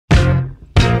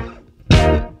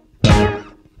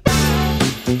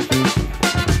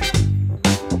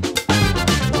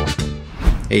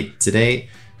Hey, today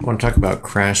I want to talk about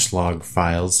crash log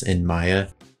files in Maya.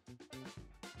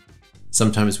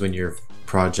 Sometimes when your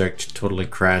project totally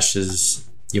crashes,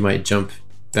 you might jump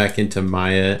back into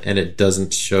Maya and it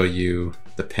doesn't show you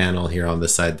the panel here on the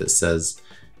side that says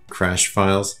crash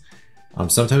files.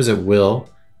 Sometimes it will,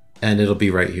 and it'll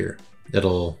be right here.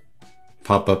 It'll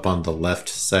pop up on the left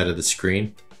side of the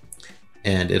screen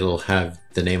and it'll have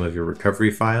the name of your recovery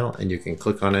file, and you can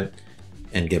click on it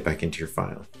and get back into your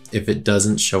file. If it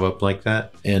doesn't show up like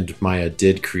that, and Maya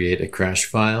did create a crash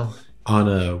file, on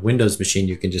a Windows machine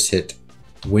you can just hit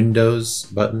Windows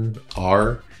button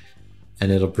R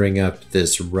and it'll bring up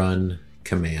this run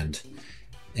command,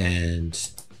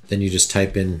 and then you just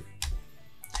type in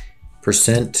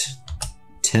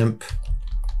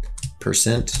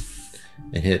 %temp%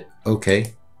 and hit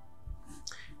OK,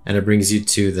 and it brings you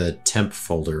to the temp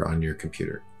folder on your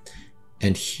computer.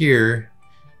 And here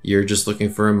you're just looking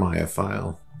for a Maya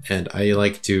file, and I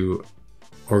like to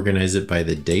organize it by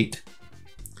the date.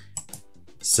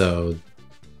 So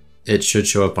it should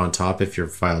show up on top if your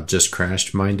file just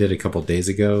crashed. Mine did a couple days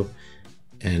ago,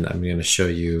 and I'm going to show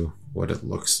you what it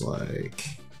looks like.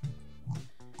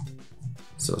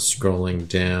 So scrolling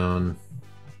down,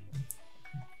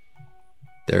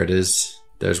 there it is.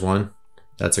 There's one.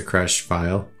 That's a crash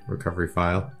file, recovery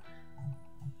file.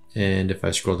 And if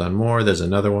I scroll down more, there's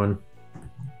another one.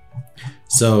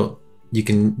 So you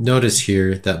can notice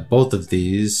here that both of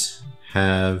these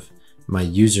have my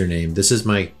username. This is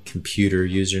my computer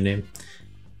username.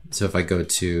 So if I go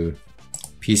to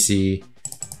PC,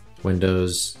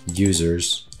 Windows,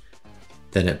 users,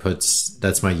 then it puts,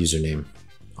 that's my username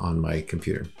on my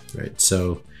computer, right?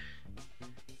 So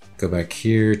go back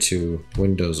here to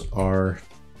Windows R,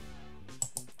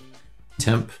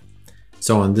 temp.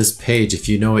 So on this page, if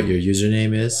you know what your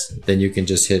username is, then you can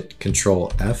just hit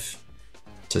Control F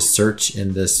to search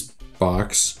in this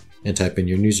box and type in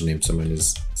your username. So mine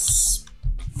is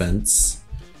Spence,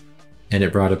 and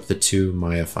it brought up the two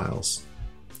Maya files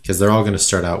because they're all going to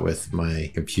start out with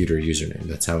my computer username.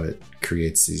 That's how it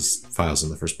creates these files in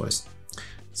the first place.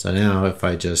 So now if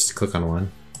I just click on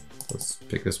one, let's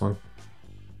pick this one.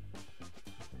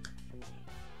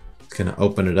 It's going to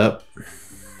open it up.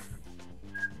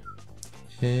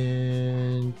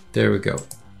 And there we go.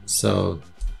 So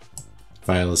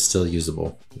file is still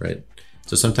usable, right?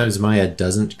 So sometimes Maya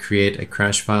doesn't create a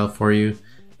crash file for you,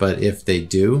 but if they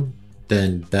do,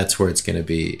 then that's where it's going to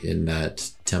be, in that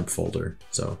temp folder.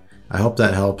 So I hope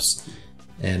that helps,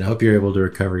 and I hope you're able to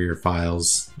recover your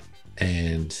files,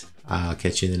 and I'll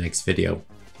catch you in the next video.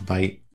 Bye.